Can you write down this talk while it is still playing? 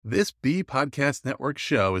This B Podcast Network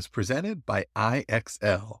show is presented by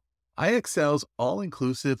IXL. IXL's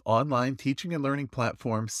all-inclusive online teaching and learning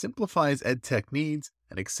platform simplifies edtech needs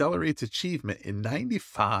and accelerates achievement in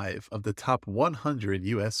 95 of the top 100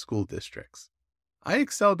 U.S. school districts.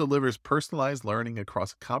 IXL delivers personalized learning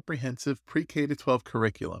across a comprehensive pre-K-12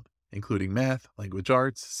 curriculum, including math, language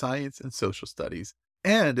arts, science, and social studies,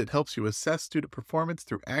 and it helps you assess student performance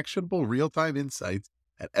through actionable real-time insights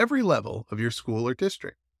at every level of your school or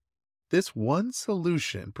district. This one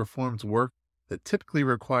solution performs work that typically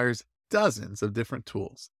requires dozens of different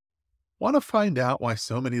tools. Want to find out why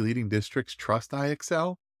so many leading districts trust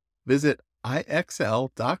IXL? Visit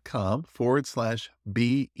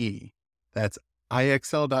IXL.com/BE. That's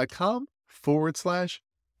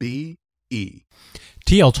IXL.com/BE.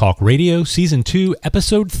 TL Talk Radio, Season 2,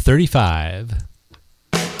 Episode 35.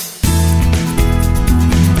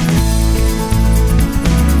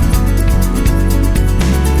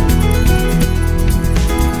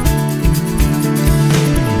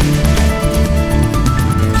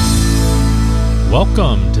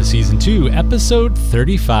 Welcome to Season 2, Episode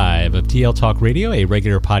 35 of TL Talk Radio, a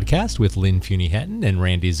regular podcast with Lynn Funy-Hetton and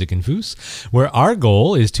Randy Zickenfuss, where our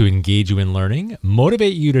goal is to engage you in learning,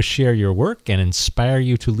 motivate you to share your work, and inspire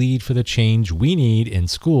you to lead for the change we need in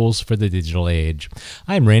schools for the digital age.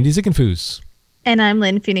 I'm Randy Zickenfuss. And I'm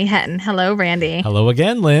Lynn Funy-Hetton. Hello, Randy. Hello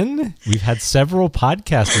again, Lynn. We've had several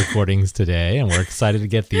podcast recordings today, and we're excited to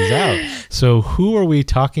get these out. So who are we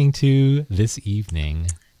talking to this evening?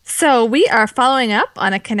 So we are following up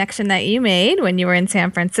on a connection that you made when you were in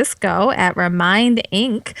San Francisco at Remind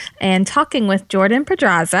Inc. and talking with Jordan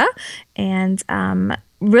Pedraza, and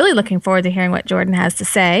really looking forward to hearing what Jordan has to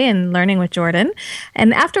say and learning with Jordan.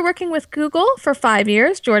 And after working with Google for 5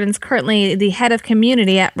 years, Jordan's currently the head of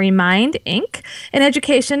community at Remind Inc., an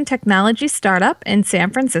education technology startup in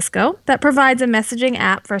San Francisco that provides a messaging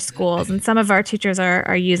app for schools, and some of our teachers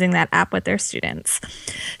are using that app with their students.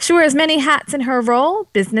 She wears many hats in her role: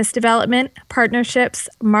 business development, partnerships,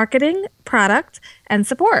 marketing, product, and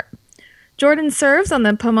support. Jordan serves on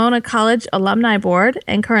the Pomona College Alumni Board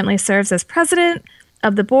and currently serves as president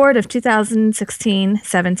of the board of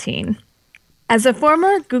 2016-17. As a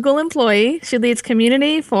former Google employee, she leads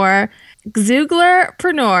community for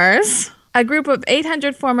Xooglerpreneurs, a group of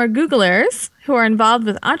 800 former Googlers who are involved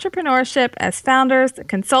with entrepreneurship as founders,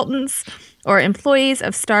 consultants, or employees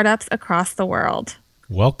of startups across the world.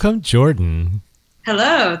 Welcome, Jordan.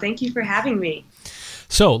 Hello. Thank you for having me.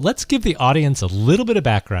 So let's give the audience a little bit of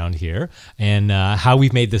background here and how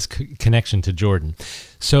we've made this connection to Jordan.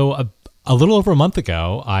 So a little over a month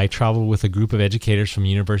ago, I traveled with a group of educators from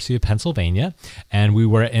University of Pennsylvania, and we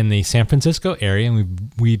were in the San Francisco area,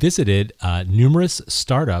 and we visited numerous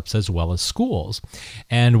startups as well as schools.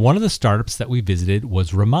 And one of the startups that we visited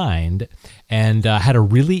was Remind, and had a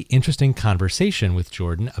really interesting conversation with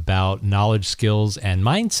Jordan about knowledge, skills, and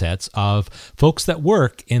mindsets of folks that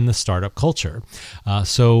work in the startup culture.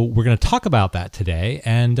 So we're going to talk about that today,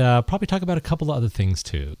 and probably talk about a couple of other things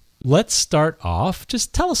too. Let's start off.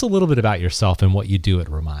 Just tell us a little bit about yourself and what you do at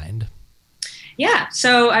Remind. Yeah,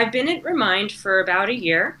 so I've been at Remind for about a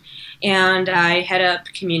year, and I head up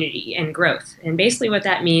community and growth. And basically what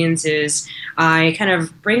that means is I kind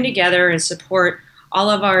of bring together and support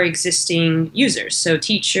all of our existing users, so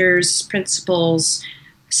teachers, principals,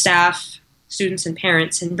 staff, students, and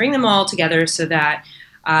parents, and bring them all together so that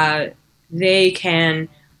they can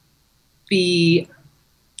be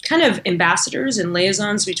kind of ambassadors and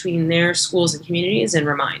liaisons between their schools and communities and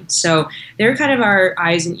Remind. So they're kind of our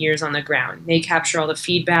eyes and ears on the ground. They capture all the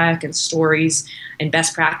feedback and stories and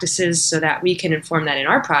best practices so that we can inform that in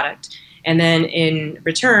our product. And then in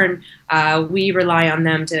return, we rely on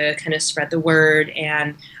them to kind of spread the word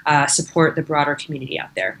and support the broader community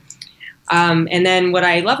out there. And then what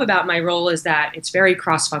I love about my role is that it's very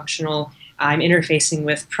cross-functional. I'm interfacing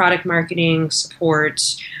with product marketing, support,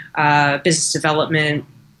 business development,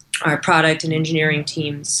 our product and engineering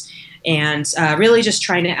teams, and really just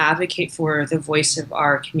trying to advocate for the voice of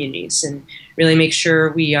our communities and really make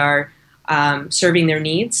sure we are serving their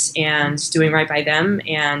needs and doing right by them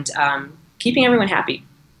and keeping everyone happy.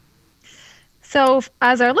 So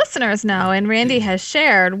as our listeners know, and Randy has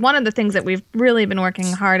shared, one of the things that we've really been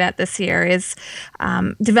working hard at this year is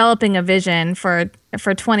developing a vision for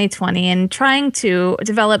 2020 and trying to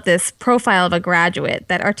develop this profile of a graduate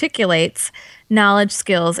that articulates knowledge,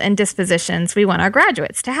 skills, and dispositions we want our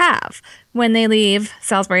graduates to have when they leave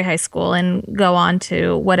Salisbury High School and go on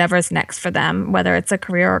to whatever's next for them, whether it's a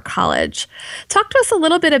career or college. Talk to us a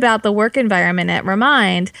little bit about the work environment at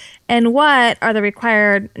Remind and what are the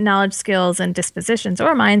required knowledge, skills, and dispositions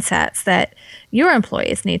or mindsets that your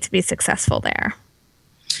employees need to be successful there.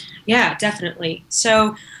 Yeah, definitely.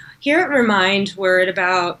 So here at Remind, we're at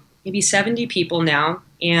about maybe 70 people now,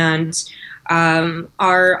 and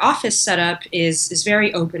our office setup is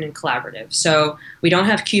very open and collaborative. So we don't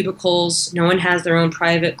have cubicles. No one has their own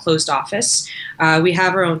private closed office. We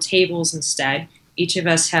have our own tables instead. Each of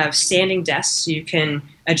us have standing desks, so you can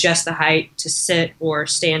adjust the height to sit or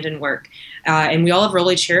stand and work. And we all have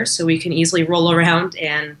rolly chairs, so we can easily roll around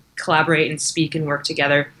and collaborate and speak and work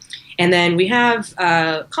together. And then we have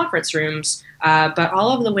conference rooms, but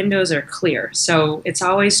all of the windows are clear. So it's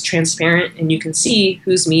always transparent, and you can see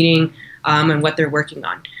who's meeting and what they're working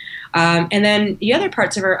on. And then the other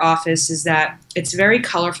parts of our office is that it's very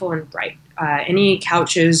colorful and bright. Any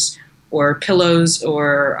couches or pillows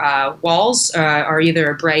or walls are either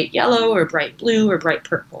a bright yellow or bright blue or bright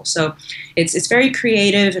purple. So it's very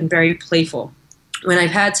creative and very playful. When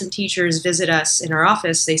I've had some teachers visit us in our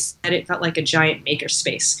office, they said it felt like a giant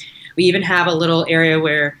makerspace. We even have a little area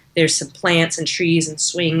where there's some plants and trees and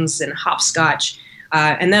swings and hopscotch.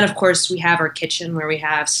 And then, of course, we have our kitchen where we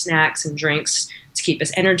have snacks and drinks to keep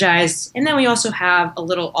us energized. And then we also have a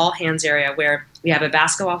little all-hands area where we have a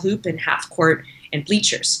basketball hoop and half court and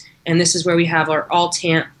bleachers. And this is where we have our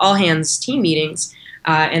all-hands team meetings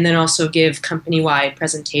and then also give company-wide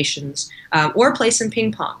presentations or play some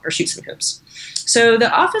ping pong or shoot some hoops. So the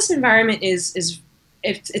office environment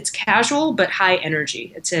it's casual but high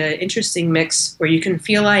energy. It's an interesting mix where you can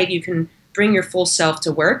feel like you can bring your full self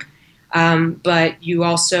to work, but you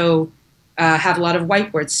also have a lot of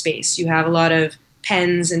whiteboard space. You have a lot of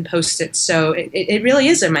pens and Post-its. So it really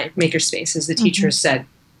is a makerspace, as the teacher said.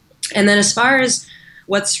 And then as far as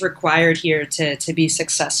what's required here to be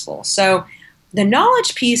successful. So the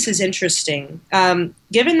knowledge piece is interesting.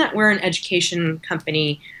 Given that we're an education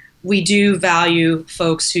company, we do value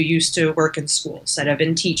folks who used to work in schools, that have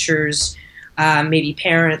been teachers, maybe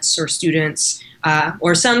parents or students,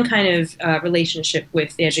 or some kind of relationship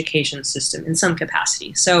with the education system in some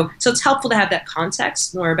capacity. So it's helpful to have that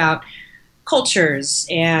context, more about cultures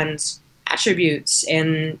and attributes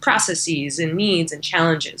and processes and needs and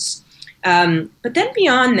challenges. But then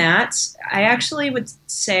beyond that, I actually would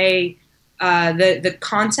say the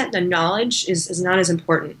content, the knowledge is not as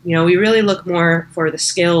important. You know, we really look more for the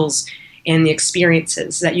skills and the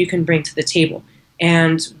experiences that you can bring to the table.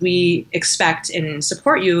 And we expect and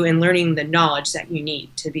support you in learning the knowledge that you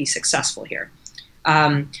need to be successful here.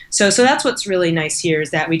 So that's what's really nice here, is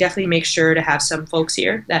that we definitely make sure to have some folks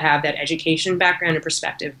here that have that education background and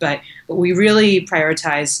perspective. But what we really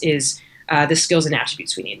prioritize is the skills and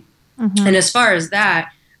attributes we need. Mm-hmm. And as far as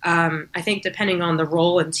that, I think depending on the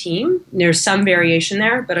role and team, there's some variation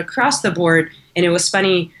there, but across the board, and it was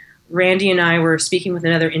funny, Randy and I were speaking with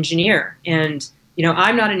another engineer, and, you know,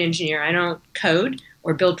 I'm not an engineer, I don't code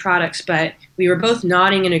or build products, but we were both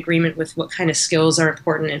nodding in agreement with what kind of skills are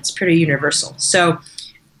important. It's pretty universal. So,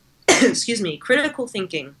 excuse me, critical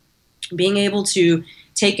thinking, being able to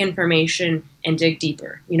take information and dig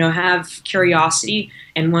deeper, you know, have curiosity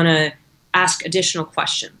and want to ask additional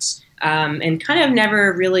questions. And kind of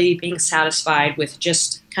never really being satisfied with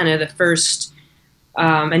just kind of the first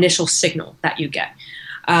initial signal that you get.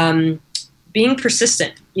 Being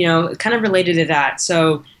persistent, you know, kind of related to that.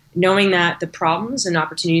 So knowing that the problems and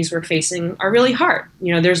opportunities we're facing are really hard.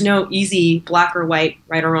 You know, there's no easy black or white,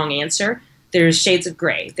 right or wrong answer. There's shades of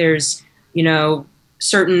gray. There's, you know,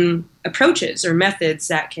 certain approaches or methods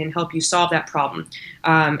that can help you solve that problem.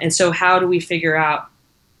 And so how do we figure out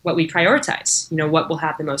what we prioritize, you know, what will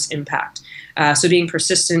have the most impact. So being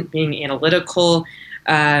persistent, being analytical,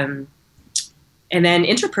 and then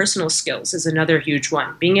interpersonal skills is another huge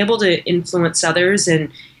one. Being able to influence others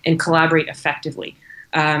and collaborate effectively,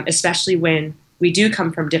 especially when we do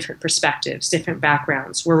come from different perspectives, different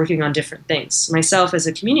backgrounds. We're working on different things. Myself, as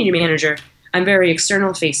a community manager, I'm very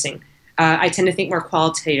external facing. I tend to think more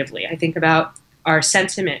qualitatively. I think about our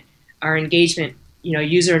sentiment, our engagement, you know,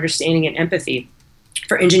 user understanding and empathy.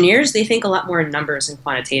 For engineers, they think a lot more in numbers and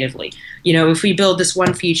quantitatively. You know, if we build this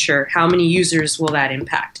one feature, how many users will that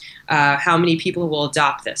impact? How many people will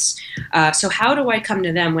adopt this? So how do I come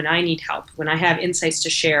to them when I need help, when I have insights to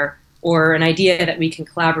share or an idea that we can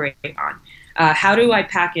collaborate on? How do I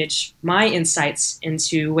package my insights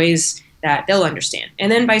into ways that they'll understand?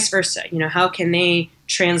 And then vice versa. You know, how can they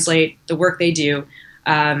translate the work they do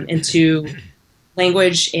into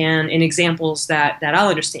language and in examples that I'll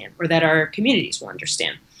understand or that our communities will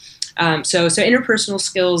understand. So interpersonal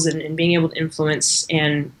skills and being able to influence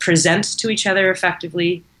and present to each other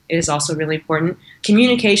effectively is also really important.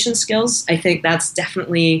 Communication skills, I think that's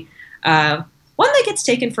definitely one that gets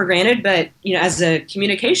taken for granted, but you know, as a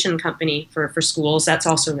communication company for schools, that's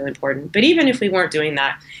also really important. But even if we weren't doing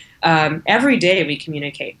that, every day we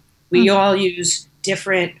communicate. We all use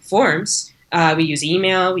different forms. We use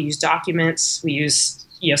email, we use documents, we use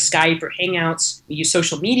Skype or Hangouts, we use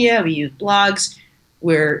social media, we use blogs,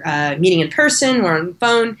 we're meeting in person, we're on the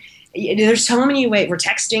phone. There's so many ways, we're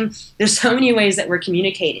texting, there's so many ways that we're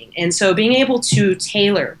communicating. And so being able to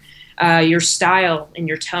tailor your style and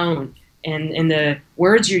your tone and the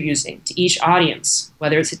words you're using to each audience,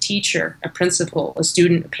 whether it's a teacher, a principal, a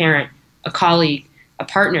student, a parent, a colleague, a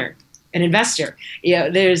partner, an investor,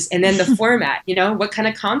 and then the format, what kind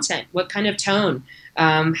of content, what kind of tone,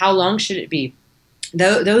 how long should it be?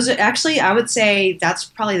 Those are actually, I would say that's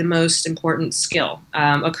probably the most important skill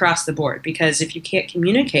across the board, because if you can't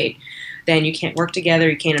communicate, then you can't work together,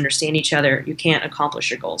 you can't understand each other, you can't accomplish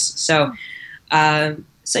your goals. So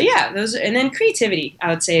yeah, those, and then creativity, I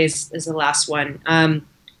would say is the last one.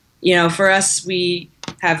 For us, we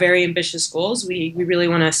have very ambitious goals. We really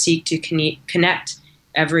want to seek to connect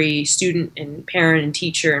every student and parent and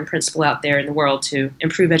teacher and principal out there in the world to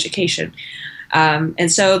improve education. And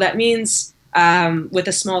so that means with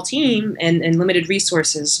a small team and limited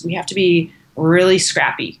resources, we have to be really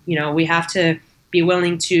scrappy. We have to be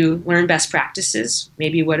willing to learn best practices,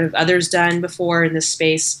 maybe what have others done before in this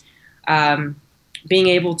space, being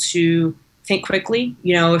able to think quickly.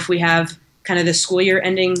 If we have kind of the school year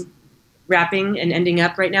wrapping and ending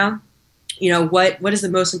up right now, what is the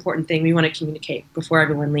most important thing we want to communicate before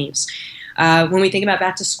everyone leaves? When we think about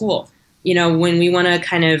back to school, when we want to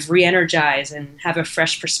kind of re-energize and have a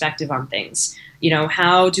fresh perspective on things,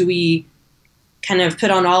 how do we kind of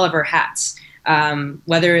put on all of our hats?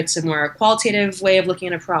 Whether it's a more qualitative way of looking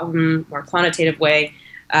at a problem, more quantitative way,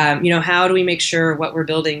 how do we make sure what we're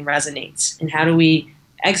building resonates, and how do we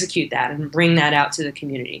execute that and bring that out to the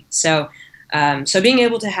community? So being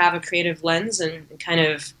able to have a creative lens and kind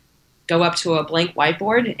of go up to a blank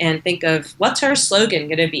whiteboard and think of, what's our slogan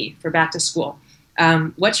going to be for back to school?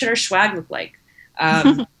 What should our swag look like?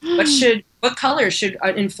 What colors should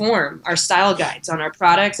inform our style guides on our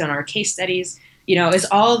products, on our case studies? Is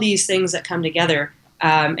all these things that come together.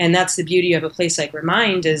 And that's the beauty of a place like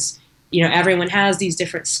Remind is, everyone has these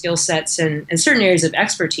different skill sets and certain areas of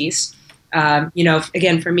expertise.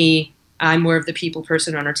 Again, for me, I'm more of the people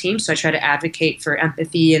person on our team, so I try to advocate for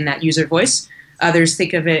empathy and that user voice. Others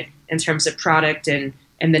think of it in terms of product and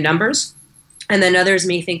the numbers. And then others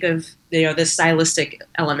may think of, the stylistic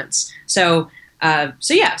elements. So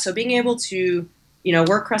being able to,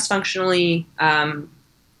 work cross-functionally, have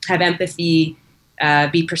empathy,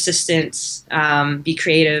 be persistent, be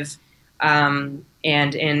creative, and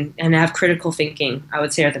have critical thinking, I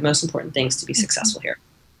would say, are the most important things to be successful here.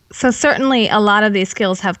 So certainly a lot of these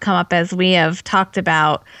skills have come up as we have talked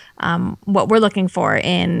about what we're looking for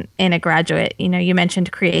in a graduate. You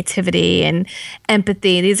mentioned creativity and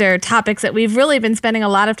empathy. These are topics that we've really been spending a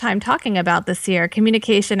lot of time talking about this year: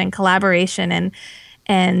 communication and collaboration,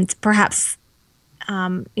 and perhaps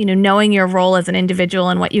knowing your role as an individual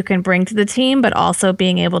and what you can bring to the team, but also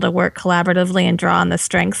being able to work collaboratively and draw on the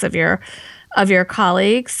strengths of your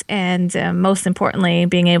colleagues, and most importantly,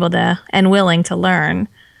 being able to and willing to learn.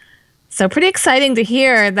 So pretty exciting to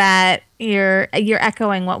hear that you're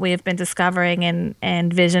echoing what we have been discovering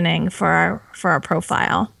and visioning for our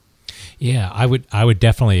profile. Yeah, I would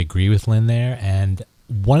definitely agree with Lynn there. And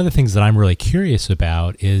one of the things that I'm really curious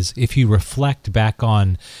about is if you reflect back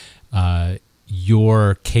on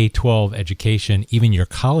your K-12 education, even your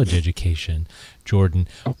college education, Jordan,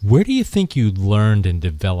 where do you think you learned and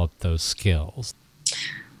developed those skills?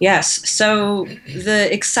 Yes. So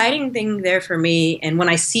the exciting thing there for me, and when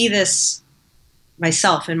I see this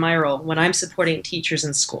myself in my role, when I'm supporting teachers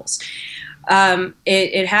in schools,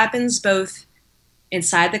 it happens both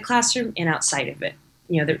inside the classroom and outside of it.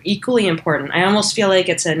 They're equally important. I almost feel like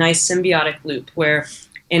it's a nice symbiotic loop where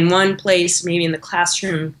in one place, maybe in the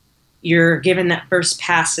classroom, you're given that first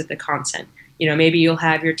pass at the content. Maybe you'll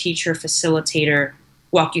have your teacher facilitator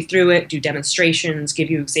walk you through it, do demonstrations, give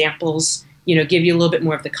you examples, give you a little bit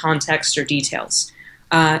more of the context or details.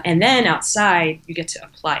 And then outside, you get to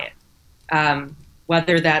apply it.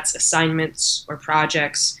 Whether that's assignments or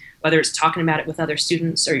projects, whether it's talking about it with other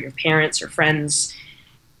students or your parents or friends.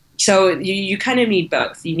 So you kind of need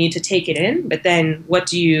both. You need to take it in, but then what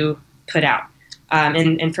do you put out?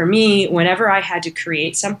 And for me, whenever I had to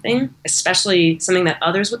create something, especially something that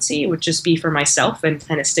others would see, it would just be for myself and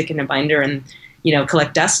kind of stick in a binder and,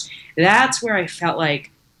 collect dust. That's where I felt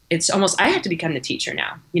like it's almost, I have to become the teacher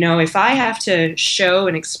now. If I have to show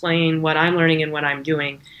and explain what I'm learning and what I'm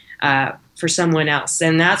doing for someone else,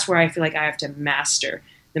 then that's where I feel like I have to master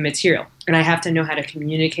the material and I have to know how to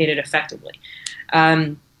communicate it effectively.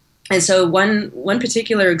 And so one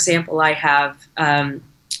particular example I have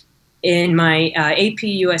in my AP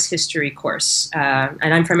US History course,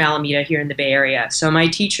 and I'm from Alameda here in the Bay Area. So my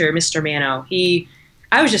teacher, Mr. Mano,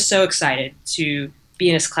 I was just so excited to be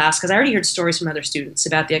in his class because I already heard stories from other students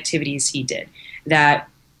about the activities he did. That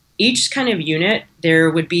each kind of unit, there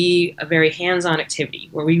would be a very hands-on activity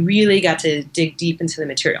where we really got to dig deep into the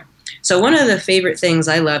material. So one of the favorite things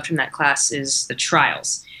I loved from that class is the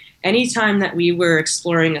trials. Anytime that we were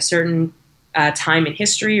exploring a certain time in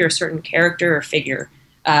history or a certain character or figure,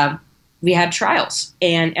 we had trials,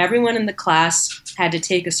 and everyone in the class had to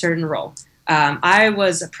take a certain role. I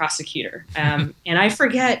was a prosecutor, and I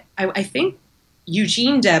forget, I think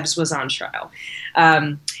Eugene Debs was on trial.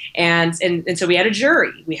 And so we had a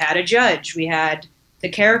jury, we had a judge, we had the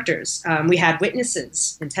characters, we had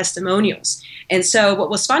witnesses and testimonials. And so what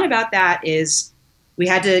was fun about that is we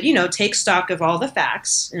had to, take stock of all the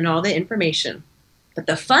facts and all the information. But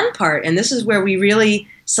the fun part, and this is where we really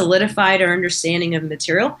solidified our understanding of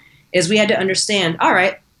material, is we had to understand, all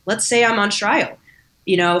right, let's say I'm on trial.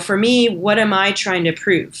 For me, what am I trying to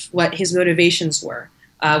prove? What his motivations were,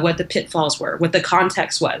 what the pitfalls were, what the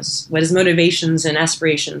context was, what his motivations and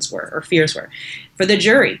aspirations were or fears were. For the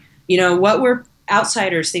jury, what were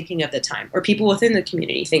outsiders thinking at the time or people within the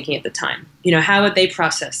community thinking at the time? How would they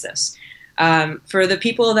process this? For the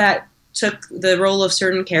people that took the role of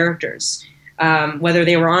certain characters, whether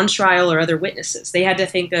they were on trial or other witnesses, they had to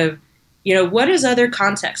think of, what is other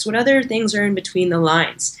context? What other things are in between the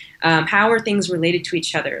lines? How are things related to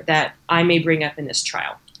each other that I may bring up in this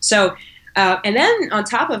trial? So, and then on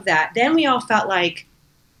top of that, then we all felt like,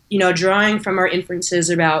 drawing from our inferences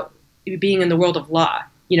about being in the world of law.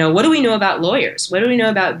 What do we know about lawyers? What do we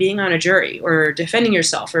know about being on a jury or defending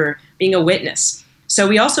yourself or being a witness? So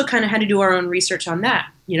we also kind of had to do our own research on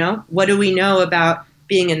that. What do we know about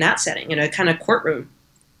being in that setting, in a kind of courtroom,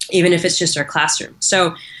 even if it's just our classroom?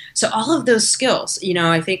 So all of those skills,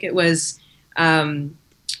 I think it was,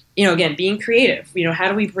 again, being creative. How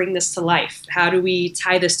do we bring this to life? How do we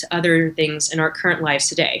tie this to other things in our current lives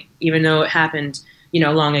today, even though it happened,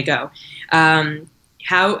 long ago?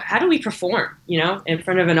 How do we perform, in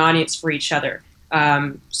front of an audience for each other,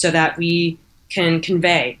 so that we can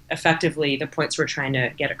convey effectively the points we're trying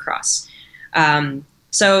to get across?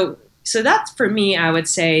 So that's, for me, I would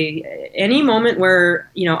say any moment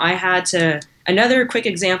where, I had to. Another quick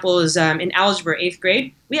example is in algebra, 8th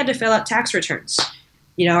grade, we had to fill out tax returns.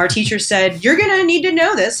 Our teacher said, you're going to need to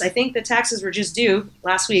know this. I think the taxes were just due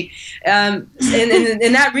last week. And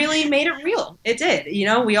that really made it real. It did.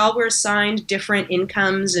 We all were assigned different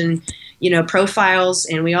incomes and, profiles,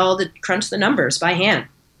 and we all did crunch the numbers by hand.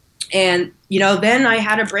 And, then I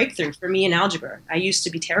had a breakthrough for me in algebra. I used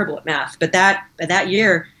to be terrible at math, but that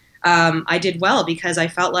year I did well because I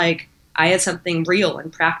felt like I had something real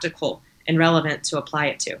and practical and relevant to apply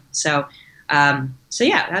it to. So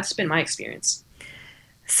yeah, that's been my experience.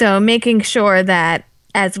 So making sure that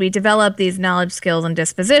as we develop these knowledge, skills, and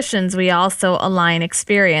dispositions, we also align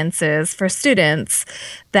experiences for students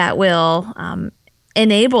that will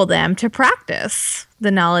enable them to practice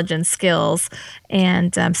the knowledge and skills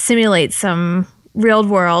and simulate some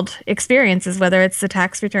real-world experiences, whether it's the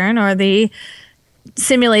tax return or the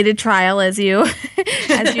simulated trial, as you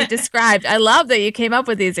described. I love that you came up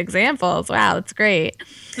with these examples. Wow, that's great.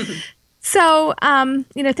 So,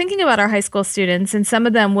 thinking about our high school students, and some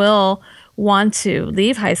of them will want to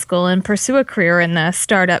leave high school and pursue a career in the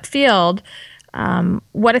startup field,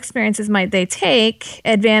 what experiences might they take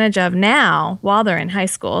advantage of now while they're in high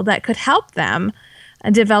school that could help them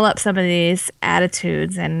develop some of these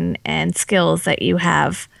attitudes and skills that you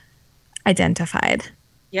have identified?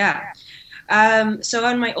 Yeah. So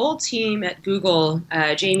on my old team at Google,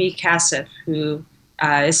 Jamie Cassif, who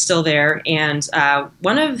is still there, and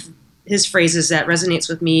one of his phrases that resonates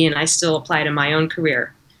with me and I still apply to my own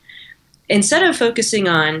career, instead of focusing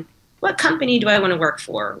on what company do I want to work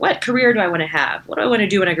for, what career do I want to have, what do I want to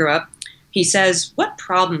do when I grow up, he says, what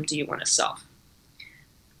problem do you want to solve?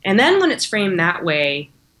 And then when it's framed that way,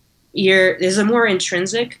 there's a more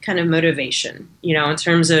intrinsic kind of motivation, in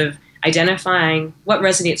terms of identifying what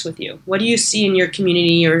resonates with you. What do you see in your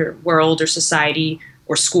community or world or society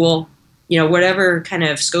or school, whatever kind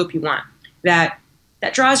of scope you want, that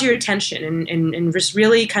draws your attention and just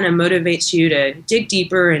really kind of motivates you to dig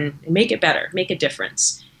deeper and make it better, make a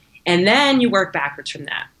difference. And then you work backwards from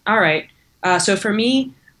that. All right. So for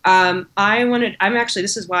me,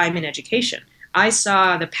 this is why I'm in education. I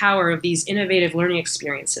saw the power of these innovative learning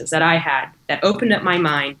experiences that I had that opened up my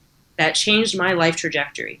mind, that changed my life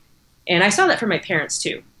trajectory. And I saw that from my parents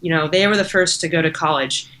too. They were the first to go to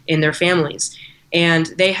college in their families, and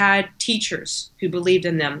they had teachers who believed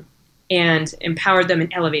in them and empowered them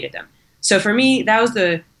and elevated them. So for me, that was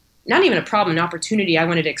the not even a problem, an opportunity I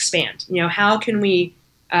wanted to expand. How can we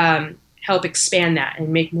help expand that and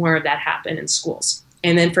make more of that happen in schools?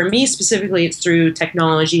 And then for me specifically, it's through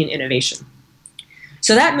technology and innovation.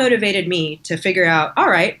 So that motivated me to figure out, all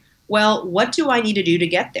right, well, what do I need to do to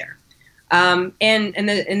get there? And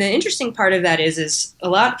the interesting part of that is a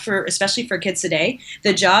lot especially for kids today,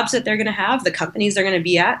 the jobs that they're going to have, the companies they're going to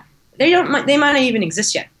be at, they might not even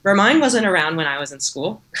exist yet. Remind wasn't around when I was in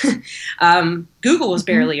school. Google was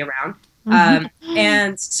barely around.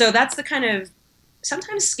 And so that's the kind of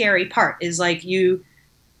sometimes scary part is like you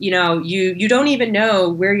don't even know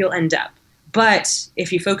where you'll end up. But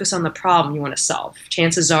if you focus on the problem you want to solve,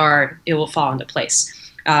 chances are it will fall into place.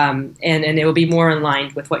 And it will be more in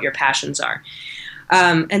line with what your passions are.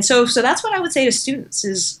 And so that's what I would say to students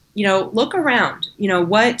is, look around,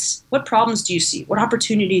 what problems do you see? What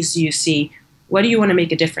opportunities do you see? What do you want to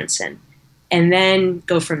make a difference in? And then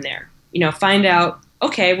go from there, find out,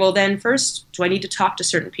 okay, well then first, do I need to talk to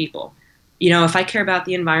certain people? If I care about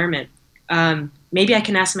the environment, maybe I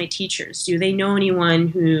can ask my teachers, do they know anyone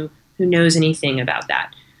who knows anything about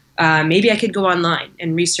that? Maybe I could go online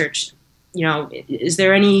and research, is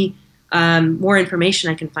there any more information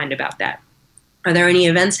I can find about that? Are there any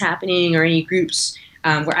events happening or any groups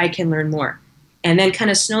where I can learn more? And then kind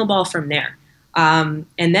of snowball from there. And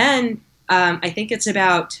then I think it's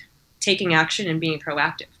about taking action and being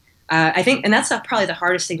proactive. I think, and that's probably the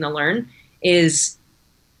hardest thing to learn is,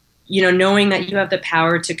 knowing that you have the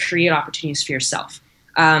power to create opportunities for yourself.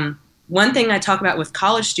 One thing I talk about with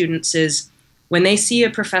college students is when they see a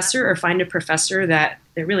professor or find a professor that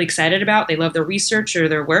they're really excited about, they love their research or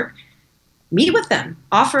their work, meet with them.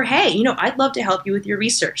 Offer, hey, I'd love to help you with your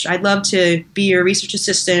research. I'd love to be your research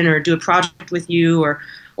assistant or do a project with you or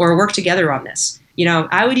work together on this.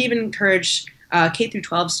 I would even encourage K through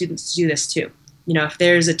 12 students to do this too. If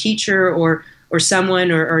there's a teacher or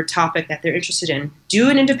someone or a topic that they're interested in, do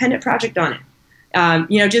an independent project on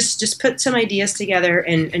it. Just put some ideas together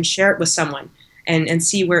and share it with someone and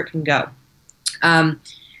see where it can go.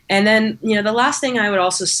 And then, the last thing I would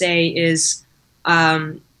also say is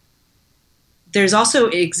there's also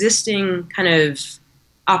existing kind of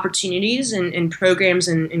opportunities and programs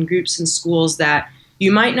and groups and schools that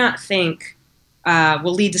you might not think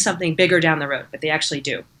will lead to something bigger down the road, but they actually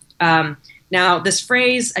do. Now, this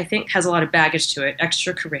phrase, I think, has a lot of baggage to it,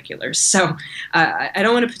 extracurriculars. So I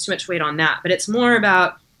don't want to put too much weight on that, but it's more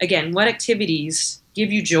about, again, what activities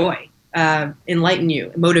give you joy, enlighten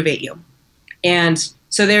you, motivate you. And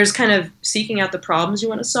so there's kind of seeking out the problems you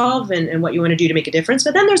want to solve and what you want to do to make a difference.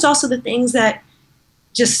 But then there's also the things that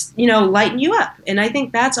just, lighten you up. And I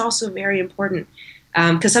think that's also very important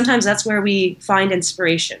because sometimes that's where we find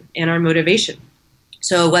inspiration and our motivation.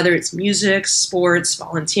 So whether it's music, sports,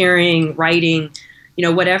 volunteering, writing,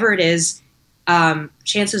 whatever it is,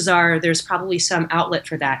 chances are there's probably some outlet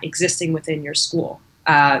for that existing within your school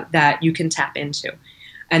that you can tap into.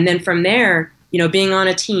 And then from there, being on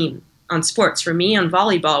a team, on sports, for me on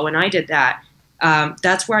volleyball, when I did that,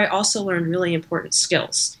 that's where I also learned really important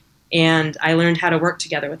skills. And I learned how to work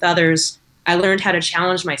together with others. I learned how to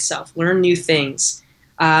challenge myself, learn new things.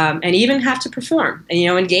 And even have to perform,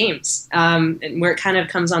 in games, and where it kind of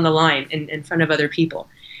comes on the line in front of other people.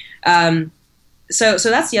 So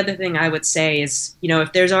that's the other thing I would say is,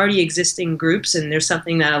 if there's already existing groups and there's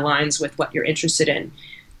something that aligns with what you're interested in,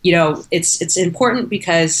 it's important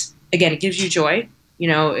because, again, it gives you joy.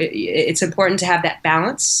 It's important to have that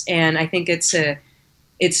balance, and I think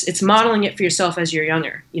it's modeling it for yourself as you're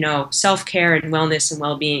younger. Self-care and wellness and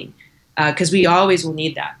well-being, because we always will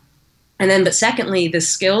need that. And then, but secondly, the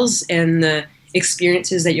skills and the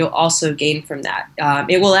experiences that you'll also gain from that.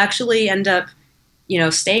 It will actually end up,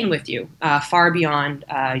 staying with you far beyond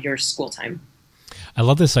your school time. I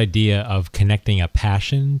love this idea of connecting a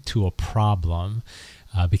passion to a problem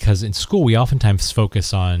because in school we oftentimes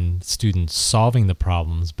focus on students solving the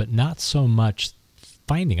problems, but not so much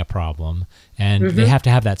finding a problem, and they have to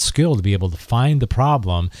have that skill to be able to find the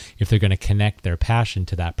problem if they're going to connect their passion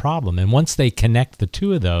to that problem. And once they connect the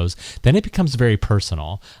two of those, then it becomes very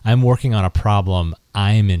personal. I'm working on a problem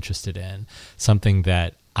I'm interested in, something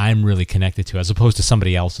that I'm really connected to, as opposed to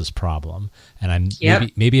somebody else's problem. And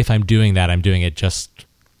maybe if I'm doing that, I'm doing it just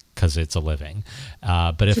because it's a living.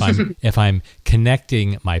 But if I'm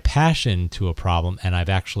connecting my passion to a problem, and I've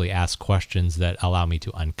actually asked questions that allow me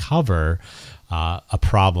to uncover a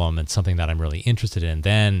problem and something that I'm really interested in,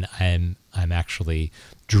 then I'm actually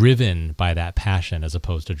driven by that passion as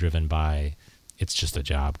opposed to driven by it's just a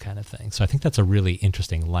job kind of thing. So I think that's a really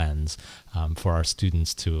interesting lens for our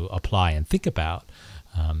students to apply and think about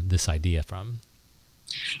this idea from.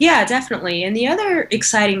 Yeah, definitely. And the other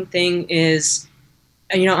exciting thing is,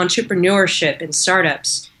 entrepreneurship and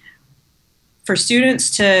startups, for students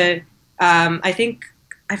to,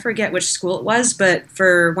 I forget which school it was, but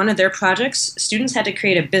for one of their projects, students had to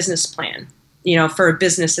create a business plan, for a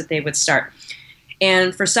business that they would start.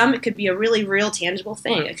 And for some, it could be a really real, tangible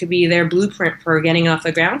thing. It could be their blueprint for getting off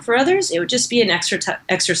the ground. For others, it would just be an extra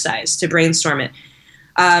exercise to brainstorm it.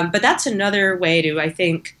 But that's another way to, I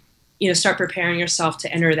think, start preparing yourself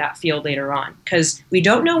to enter that field later on. Because we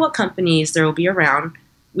don't know what companies there will be around.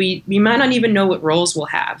 We might not even know what roles we'll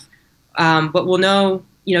have. But we'll know,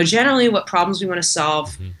 generally what problems we want to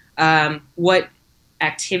solve, what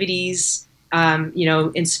activities,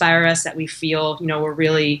 inspire us that we feel, we're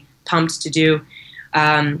really pumped to do.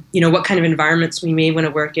 What kind of environments we may want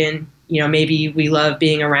to work in. Maybe we love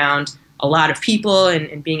being around a lot of people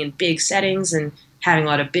and being in big settings and having a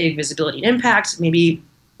lot of big visibility and impact. Maybe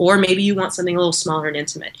you want something a little smaller and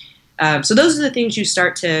intimate. So those are the things you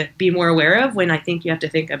start to be more aware of when I think you have to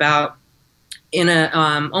think about in a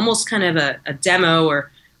almost kind of a demo or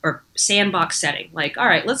sandbox setting. Like, all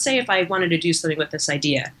right, let's say if I wanted to do something with this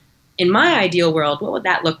idea. In my ideal world, what would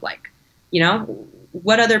that look like?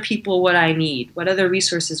 What other people would I need? What other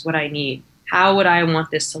resources would I need? How would I want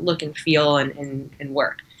this to look and feel and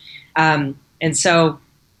work? And so,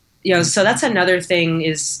 so that's another thing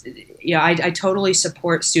is, I totally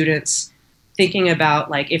support students thinking about,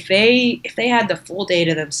 like, if they had the full day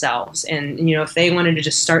to themselves and, if they wanted to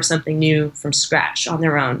just start something new from scratch on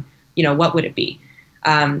their own, what would it be?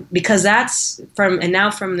 Because that's from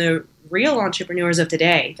the real entrepreneurs of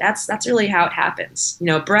today, that's really how it happens.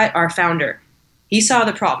 Brett, our founder, he saw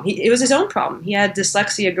the problem. It was his own problem. He had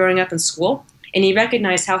dyslexia growing up in school, and he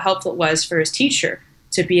recognized how helpful it was for his teacher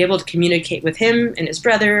to be able to communicate with him and his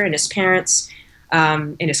brother and his parents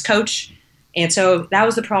and his coach. And so that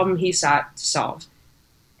was the problem he sought to solve.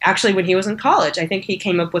 Actually, when he was in college, I think he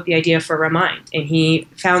came up with the idea for Remind, and he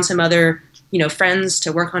found some other, friends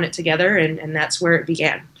to work on it together, and that's where it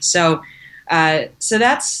began. So that's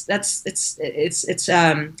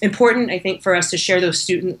important, I think, for us to share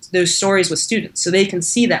those stories with students so they can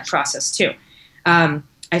see that process too.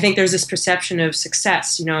 I think there's this perception of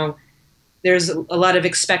success. There's a lot of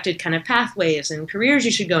expected kind of pathways and careers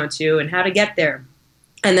you should go into and how to get there,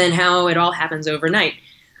 and then how it all happens overnight.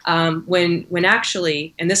 When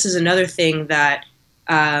actually, and this is another thing that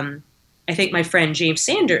I think my friend James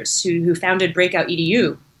Sanders, who founded Breakout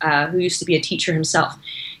EDU, who used to be a teacher himself,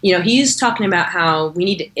 he's talking about how we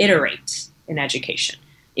need to iterate in education,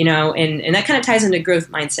 and that kind of ties into growth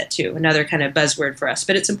mindset too, another kind of buzzword for us.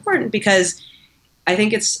 But it's important because I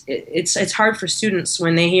think it's hard for students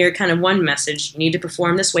when they hear kind of one message: you need to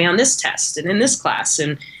perform this way on this test and in this class,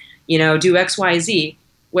 and do X, Y, Z.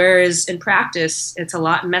 Whereas in practice, it's a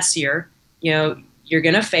lot messier. You're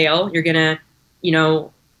gonna fail. You're gonna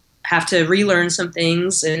have to relearn some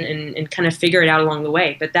things and kind of figure it out along the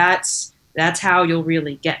way. But that's how you'll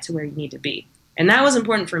really get to where you need to be. And that was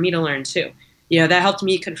important for me to learn too. That helped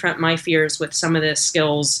me confront my fears with some of the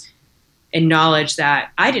skills and knowledge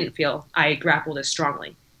that I didn't feel I grappled as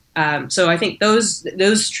strongly. So I think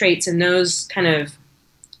those traits and those kind of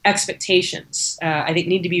expectations, I think,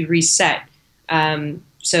 need to be reset.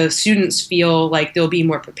 So students feel like they'll be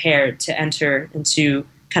more prepared to enter into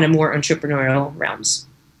kind of more entrepreneurial realms.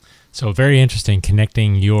 So very interesting,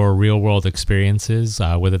 connecting your real-world experiences,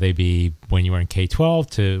 whether they be when you were in K-12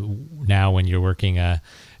 to now when you're working at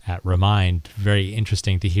Remind. Very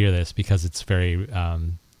interesting to hear this because it's very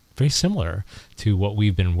similar to what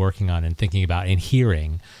we've been working on and thinking about and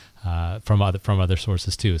hearing from other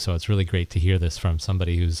sources too. So it's really great to hear this from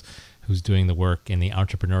somebody who's doing the work in the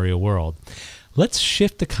entrepreneurial world. Let's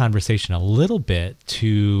shift the conversation a little bit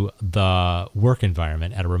to the work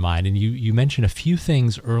environment at a Remind. And you mentioned a few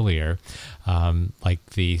things earlier, like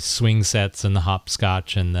the swing sets and the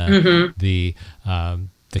hopscotch and the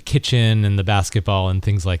kitchen and the basketball and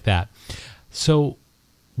things like that. So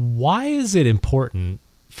why is it important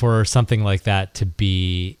for something like that to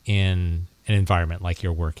be in an environment like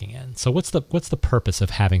you're working in? So what's the purpose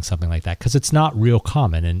of having something like that? Because it's not real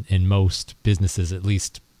common in most businesses, at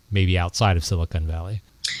least maybe outside of Silicon Valley.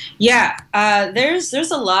 Yeah, there's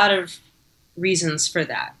a lot of reasons for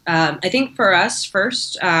that. I think for us,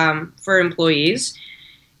 first, for employees,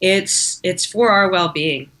 it's for our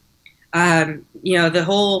well-being. The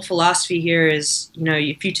whole philosophy here is,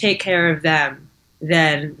 if you take care of them,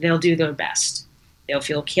 then they'll do their best. They'll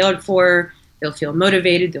feel cared for, they'll feel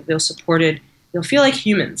motivated, they'll feel supported, they'll feel like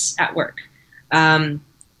humans at work. And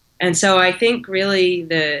so I think really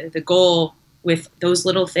the goal with those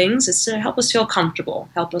little things is to help us feel comfortable,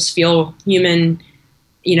 help us feel human,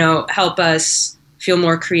 help us feel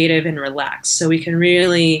more creative and relaxed, so we can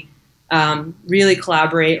really really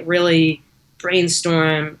collaborate, really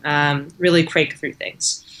brainstorm, really crank through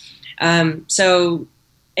things. And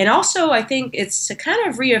also I think it's to kind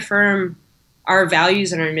of reaffirm our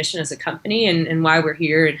values and our mission as a company, and why we're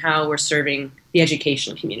here and how we're serving the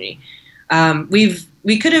education community.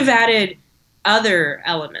 We could have added other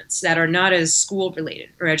elements that are not as school related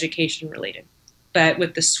or education related, but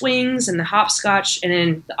with the swings and the hopscotch, and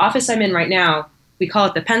in the office I'm in right now, we call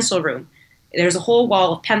it the pencil room. There's a whole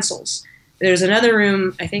wall of pencils. There's another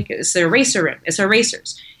room, I think it's the eraser room. It's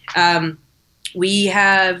erasers. We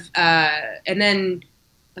have, and then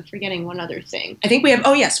I'm forgetting one other thing. I think we have,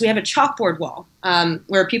 we have a chalkboard wall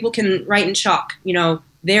where people can write in chalk,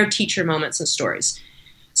 their teacher moments and stories.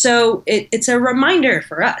 So it's a reminder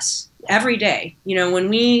for us every day, when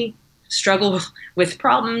we struggle with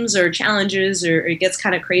problems or challenges, or it gets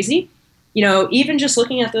kind of crazy, even just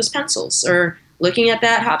looking at those pencils or looking at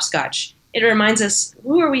that hopscotch, it reminds us,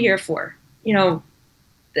 who are we here for?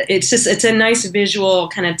 It's a nice visual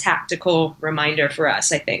kind of tactical reminder for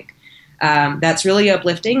us, I think. That's really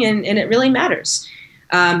uplifting, and it really matters,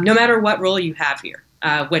 no matter what role you have here,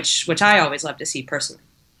 which I always love to see personally.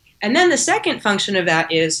 And then the second function of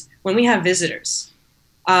that is when we have visitors.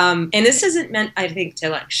 And this isn't meant, I think, to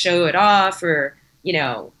like show it off or,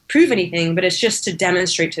 prove anything, but it's just to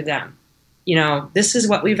demonstrate to them, this is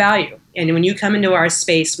what we value. And when you come into our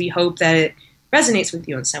space, we hope that it resonates with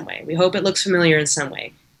you in some way. We hope it looks familiar in some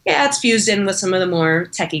way. Yeah, it's fused in with some of the more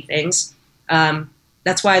techie things.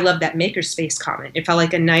 That's why I love that makerspace comment. It felt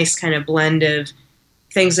like a nice kind of blend of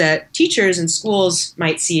things that teachers and schools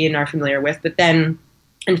might see and are familiar with, but then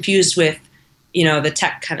infused with, the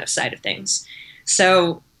tech kind of side of things.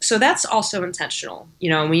 So that's also intentional.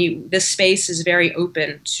 This space is very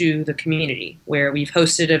open to the community, where we've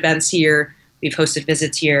hosted events here, we've hosted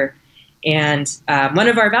visits here, and one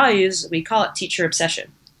of our values, we call it teacher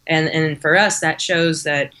obsession. And for us, that shows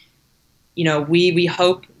that, we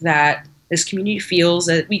hope that this community feels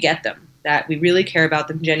that we get them, that we really care about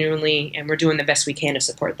them genuinely, and we're doing the best we can to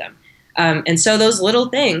support them. And so those little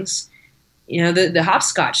things, the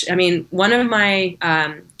hopscotch. I mean, one of my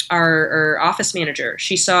our office manager,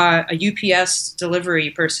 she saw a UPS delivery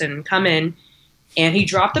person come in, and he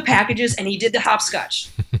dropped the packages and he did the hopscotch.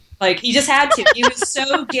 Like, he just had to. He was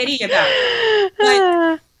so giddy about it.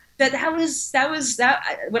 Like, that was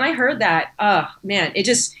when I heard that, oh man,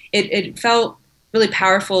 it felt really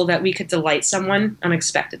powerful that we could delight someone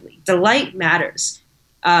unexpectedly. Delight matters.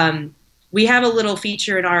 We have a little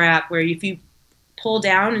feature in our app where if you pull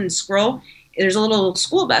down and scroll, there's a little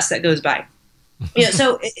school bus that goes by.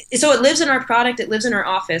 So it lives in our product. It lives in our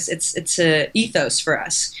office. It's a ethos for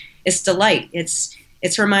us. It's delight. It's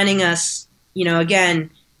reminding us,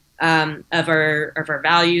 again, of our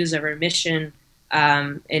values, of our mission,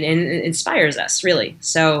 and it inspires us really.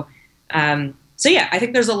 So yeah, I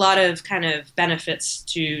think there's a lot of kind of benefits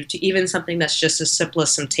to even something that's just as simple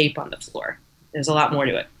as some tape on the floor. There's a lot more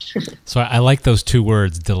to it. So I like those two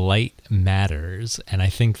words, delight matters. And I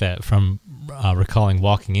think that from recalling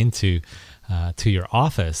walking into to your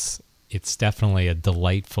office, it's definitely a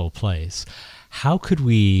delightful place. How could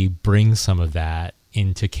we bring some of that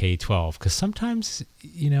into K-12? Because sometimes,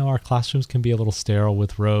 our classrooms can be a little sterile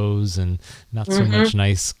with rows and not so much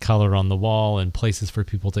nice color on the wall and places for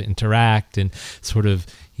people to interact, and sort of,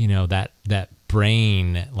 that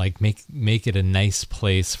brain, like make it a nice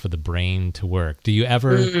place for the brain to work. Do you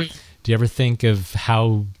ever think of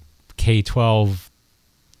how K-12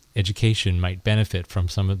 education might benefit from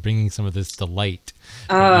bringing some of this delight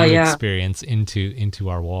experience into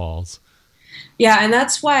our walls? Yeah, and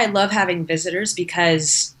that's why I love having visitors,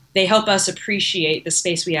 because they help us appreciate the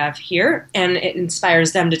space we have here, and it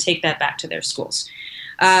inspires them to take that back to their schools.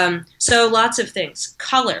 So lots of things.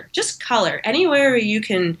 Color, just color. Anywhere you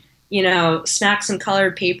can, smack some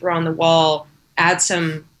colored paper on the wall, add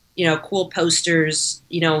some, cool posters,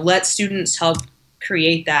 let students help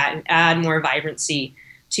create that and add more vibrancy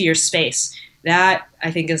to your space. That,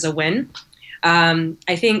 I think, is a win.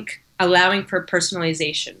 I think allowing for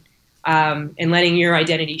personalization, and letting your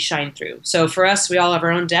identity shine through. So for us, we all have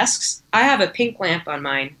our own desks. I have a pink lamp on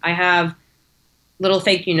mine. I have little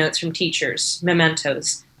thank you notes from teachers,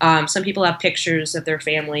 mementos. Some people have pictures of their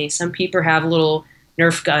family. Some people have little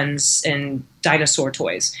Nerf guns and dinosaur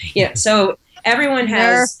toys. Yeah, so everyone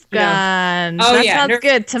has Nerf guns. Oh, that yeah, sounds Nerf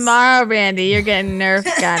good. Tomorrow, Randy, you're getting Nerf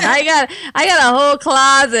gun. I got a whole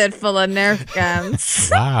closet full of Nerf guns.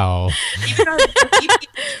 Wow.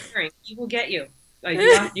 He will get you.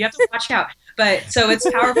 You have to watch out. But so it's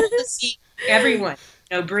powerful to see everyone,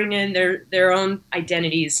 bring in their own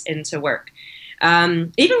identities into work.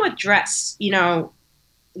 Even with dress,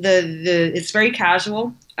 it's very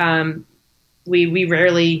casual. we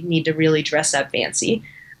rarely need to really dress up fancy,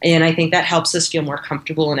 and I think that helps us feel more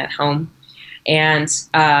comfortable and at home. And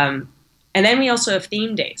then we also have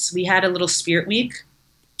theme days. We had a little spirit week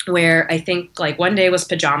where I think like one day was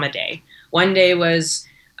pajama day, one day was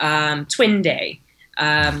twin day,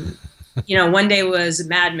 one day was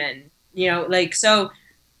Mad Men, like so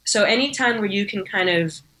anytime where you can kind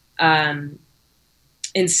of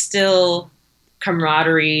instill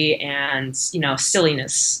camaraderie and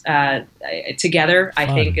silliness together, I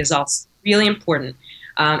think is also really important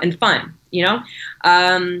and fun.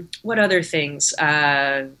 What other things?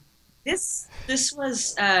 This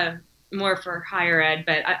was more for higher ed,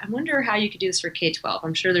 but I wonder how you could do this for K-12.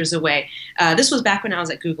 I'm sure there's a way. This was back when I was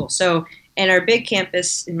at Google. So in our big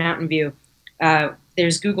campus in Mountain View,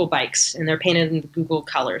 there's Google bikes, and they're painted in the Google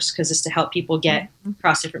colors because it's to help people get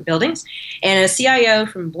across different buildings. And a CIO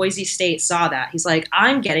from Boise State saw that. He's like,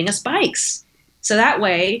 I'm getting us bikes. So that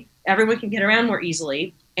way everyone can get around more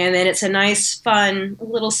easily. And then it's a nice, fun, a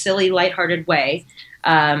little silly, lighthearted way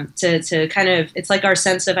to kind of, it's like our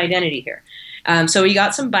sense of identity here. So we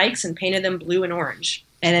got some bikes and painted them blue and orange.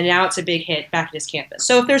 And then now it's a big hit back at his campus.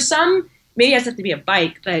 So if there's maybe it doesn't have to be a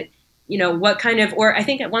bike, but what kind of, or I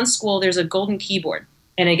think at one school there's a golden keyboard,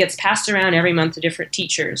 and it gets passed around every month to different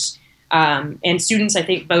teachers. And students, I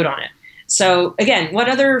think, vote on it. So again, what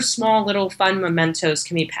other small little fun mementos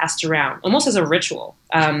can be passed around, almost as a ritaal?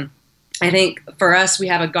 I think for us, we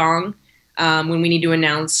have a gong when we need to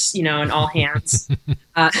announce, an all hands. You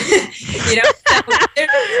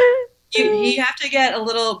have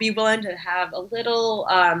to be willing to have a little,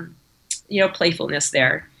 playfulness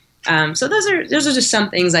there. So those are just some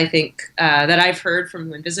things I think that I've heard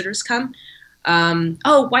from when visitors come.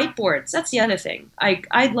 Whiteboards. That's the other thing.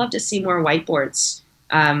 I'd love to see more whiteboards.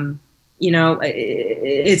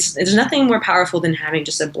 There's nothing more powerful than having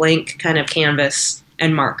just a blank kind of canvas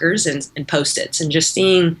and markers and Post-its and just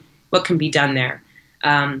seeing what can be done there.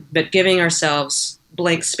 But giving ourselves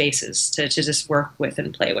blank spaces to just work with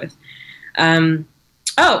and play with.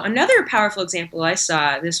 Another powerful example I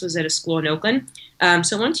saw, this was at a school in Oakland.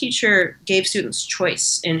 So one teacher gave students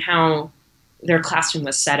choice in how their classroom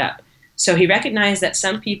was set up. So he recognized that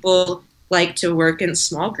some people like to work in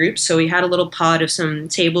small groups. So he had a little pod of some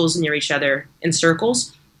tables near each other in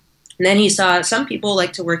circles. And then he saw some people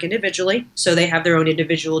like to work individually. So they have their own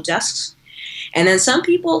individual desks. And then some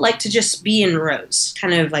people like to just be in rows,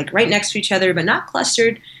 kind of like right next to each other, but not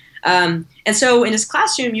clustered. And so in his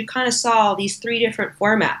classroom, you kind of saw these 3 different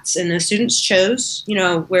formats, and the students chose,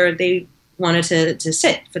 where they wanted to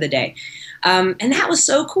sit for the day. And that was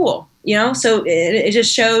so cool, so it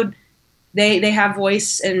just showed they have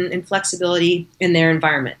voice and flexibility in their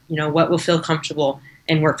environment, what will feel comfortable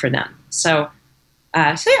and work for them. So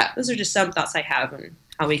yeah, those are just some thoughts I have on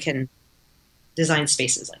how we can design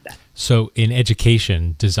spaces like that. So in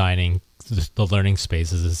education, designing the learning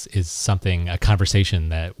spaces is a conversation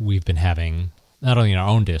that we've been having not only in our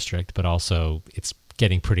own district, but also it's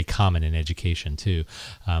getting pretty common in education too.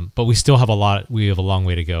 But we still have a long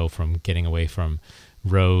way to go from getting away from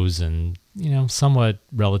rows and, somewhat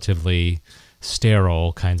relatively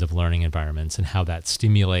sterile kinds of learning environments, and how that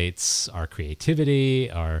stimulates our creativity,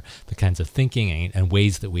 the kinds of thinking and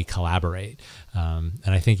ways that we collaborate. And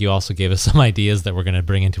I think you also gave us some ideas that we're going to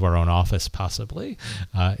bring into our own office, possibly.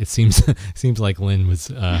 It seems like Lynn was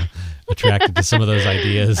attracted to some of those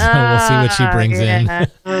ideas. We'll see what she brings in.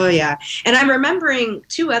 Oh, yeah. And I'm remembering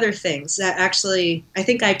 2 other things that actually I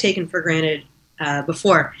think I've taken for granted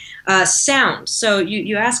before. Sound. So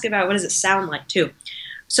you ask about what does it sound like, too.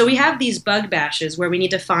 So we have these bug bashes where we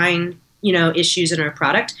need to find, issues in our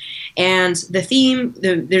product. And the theme,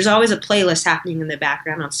 there's always a playlist happening in the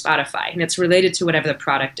background on Spotify, and it's related to whatever the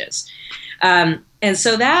product is. And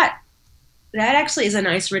so that actually is a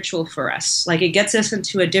nice ritual for us. Like, it gets us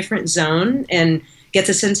into a different zone and gets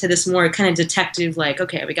us into this more kind of detective, like,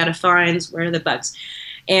 okay, we got to find where are the bugs.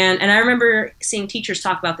 And I remember seeing teachers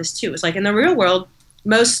talk about this too. It's like in the real world,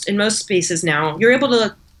 in most spaces now, you're able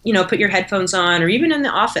to put your headphones on, or even in the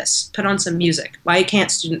office, put on some music. Why can't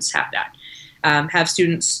students have that? Have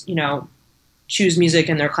students, choose music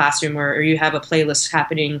in their classroom, or you have a playlist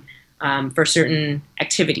happening for certain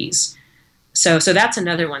activities. So that's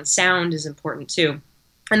another one. Sound is important too.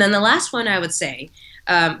 And then the last one I would say,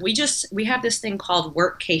 we have this thing called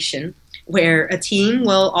workcation, where a team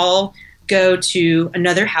will all go to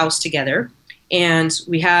another house together, and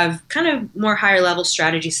we have kind of more higher level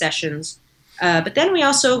strategy sessions. But then we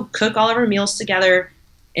also cook all of our meals together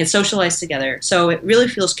and socialize together. So it really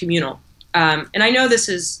feels communal. And I know this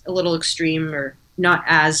is a little extreme or not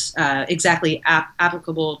as exactly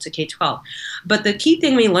applicable to K-12. But the key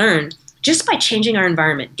thing we learned just by changing our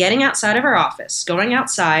environment, getting outside of our office, going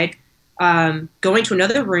outside, going to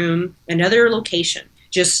another room, another location,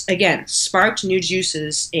 just, again, sparked new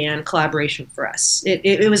juices and collaboration for us.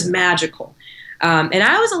 It was magical. And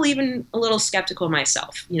I was even a little skeptical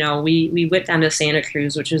myself. We went down to Santa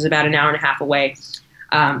Cruz, which was about an hour and a half away.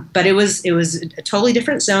 But it was a totally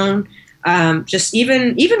different zone. Just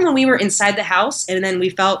even when we were inside the house and then we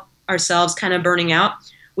felt ourselves kind of burning out,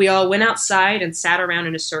 we all went outside and sat around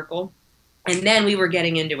in a circle. And then we were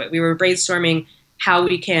getting into it. We were brainstorming how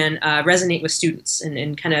we can resonate with students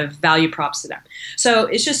and kind of value props to them. So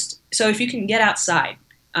it's just, so if you can get outside,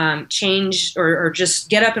 change or just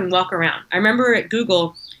get up and walk around. I remember at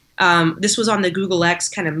Google, this was on the Google X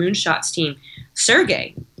kind of moonshots team,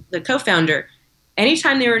 Sergey, the co-founder,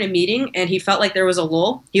 anytime they were in a meeting and he felt like there was a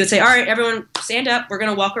lull, he would say, all right, everyone stand up. We're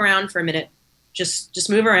going to walk around for a minute. Just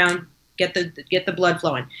move around, get the blood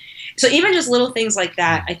flowing. So even just little things like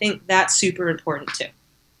that, I think that's super important too.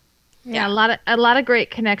 Yeah, a lot of great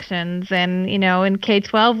connections, and in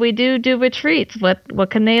K-12 we do retreats. What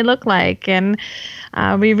can they look like? And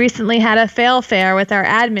we recently had a fail fair with our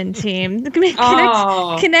admin team,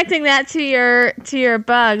 connecting that to your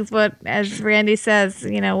bugs. What, as Randy says,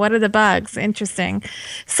 what are the bugs? Interesting.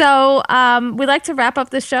 So we like to wrap up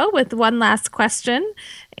the show with one last question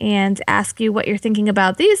and ask you what you're thinking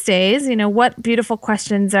about these days. What beautiful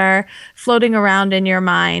questions are floating around in your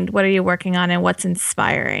mind? What are you working on, and what's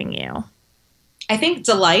inspiring you? I think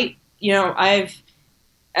delight. I've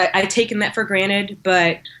taken that for granted,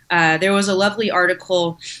 but there was a lovely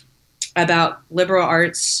article about liberal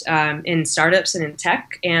arts in startups and in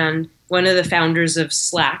tech, and one of the founders of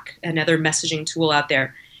Slack, another messaging tool out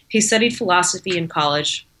there, he studied philosophy in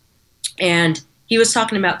college, and he was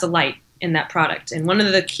talking about delight in that product. And one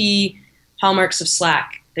of the key hallmarks of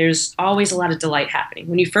Slack, there's always a lot of delight happening.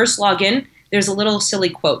 When you first log in, there's a little silly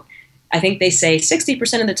quote. I think they say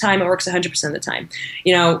 60% of the time it works 100% of the time,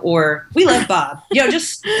 or we love Bob,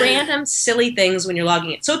 just random silly things when you're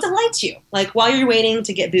logging in. So it delights you, like while you're waiting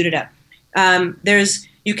to get booted up.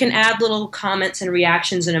 You can add little comments and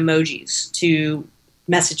reactions and emojis to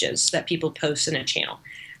messages that people post in a channel.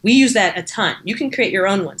 We use that a ton. You can create your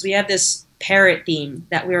own ones. We have this parrot theme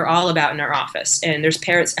that we're all about in our office, and there's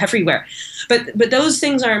parrots everywhere. But those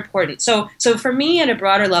things are important. So for me, at a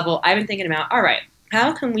broader level, I've been thinking about, all right,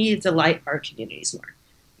 how can we delight our communities more?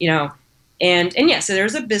 And yes, so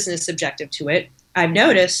there's a business objective to it. I've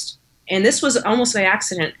noticed, and this was almost by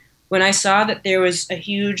accident, when I saw that there was a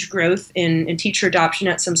huge growth in teacher adoption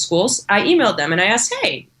at some schools, I emailed them and I asked,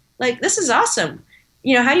 hey, this is awesome.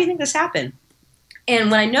 How do you think this happened? And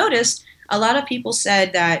when I noticed, a lot of people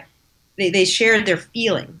said that they shared their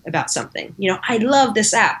feeling about something. I love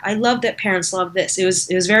this app. I love that parents love this. It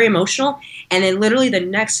was very emotional. And then literally the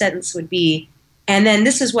next sentence would be, and then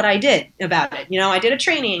this is what I did about it. I did a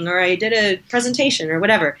training, or I did a presentation, or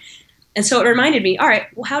whatever. And so it reminded me, all right,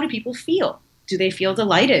 well, how do people feel? Do they feel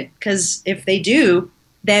delighted? Because if they do,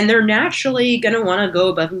 then they're naturally going to want to go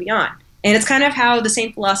above and beyond. And it's kind of how the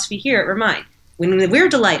same philosophy here at Remind. When we're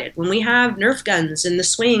delighted, when we have Nerf guns and the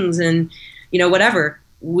swings and, whatever,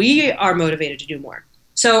 we are motivated to do more.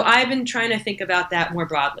 So I've been trying to think about that more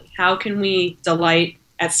broadly. How can we delight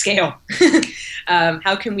at scale?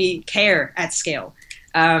 How can we care at scale?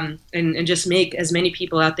 And just make as many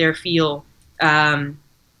people out there feel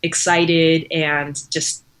excited and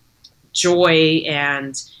just joy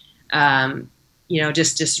and,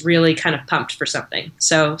 just really kind of pumped for something.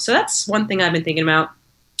 So that's one thing I've been thinking about.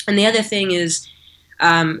 And the other thing is,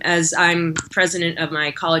 as I'm president of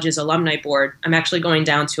my college's alumni board, I'm actually going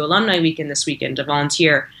down to Alumni Weekend this weekend to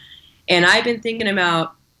volunteer. And I've been thinking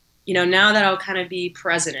about, now that I'll kind of be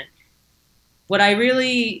president, what I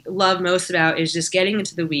really love most about is just getting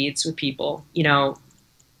into the weeds with people.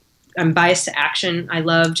 I'm biased to action. I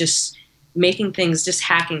love just making things, just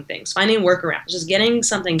hacking things, finding workarounds, just getting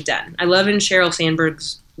something done. I love in Sheryl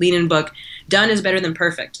Sandberg's Lean-In book, done is better than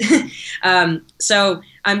perfect. So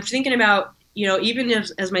I'm thinking about, even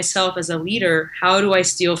as myself as a leader, how do I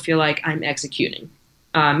still feel like I'm executing?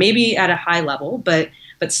 Maybe at a high level, but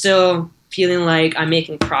still feeling like I'm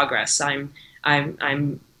making progress. I'm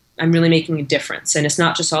really making a difference, and it's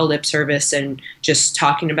not just all lip service and just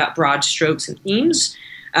talking about broad strokes and themes.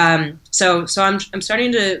 So I'm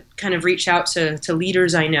starting to kind of reach out to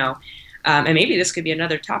leaders I know, and maybe this could be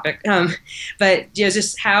another topic. But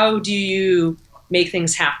just how do you make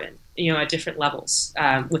things happen? At different levels,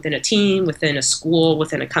 within a team, within a school,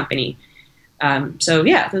 within a company.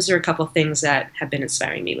 Those are a couple of things that have been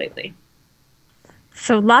inspiring me lately.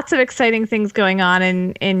 So lots of exciting things going on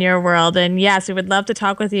in your world. And yes, we would love to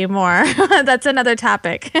talk with you more. That's another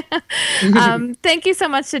topic. Thank you so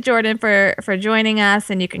much to Jordan for joining us.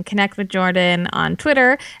 And you can connect with Jordan on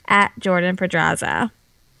Twitter at Jordan Pedraza.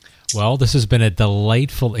 Well, this has been a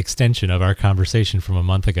delightful extension of our conversation from a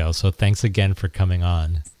month ago. So thanks again for coming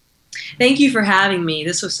on. Thank you for having me.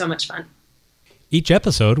 This was so much fun. Each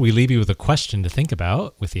episode, we leave you with a question to think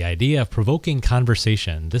about with the idea of provoking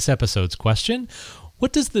conversation. This episode's question: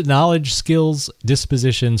 what does the knowledge, skills,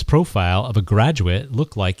 dispositions profile of a graduate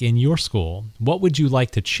look like in your school? What would you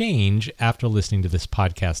like to change after listening to this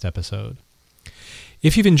podcast episode?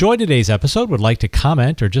 If you've enjoyed today's episode, would like to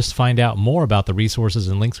comment, or just find out more about the resources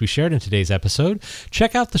and links we shared in today's episode,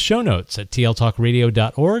 check out the show notes at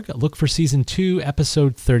tltalkradio.org. Look for Season 2,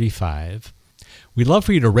 Episode 35. We'd love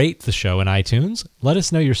for you to rate the show in iTunes. Let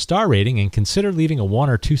us know your star rating and consider leaving a 1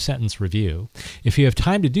 or 2 sentence review. If you have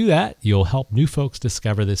time to do that, you'll help new folks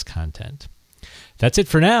discover this content. That's it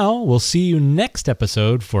for now. We'll see you next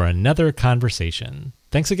episode for another conversation.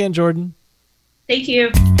 Thanks again, Jordan. Thank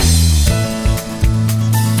you.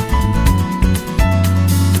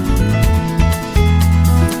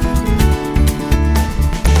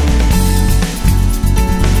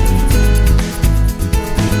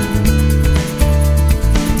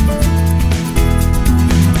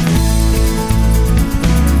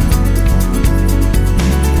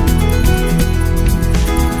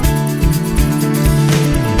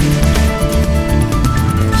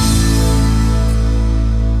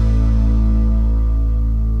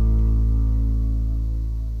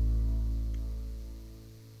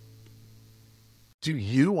 Do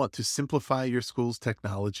you want to simplify your school's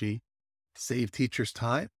technology, save teachers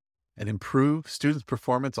time, and improve students'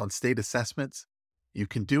 performance on state assessments? You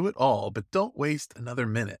can do it all, but don't waste another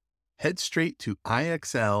minute. Head straight to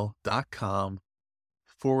ixl.com/BE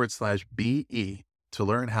to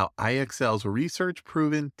learn how IXL's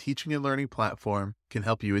research-proven teaching and learning platform can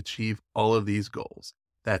help you achieve all of these goals.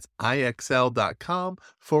 That's ixl.com/BE.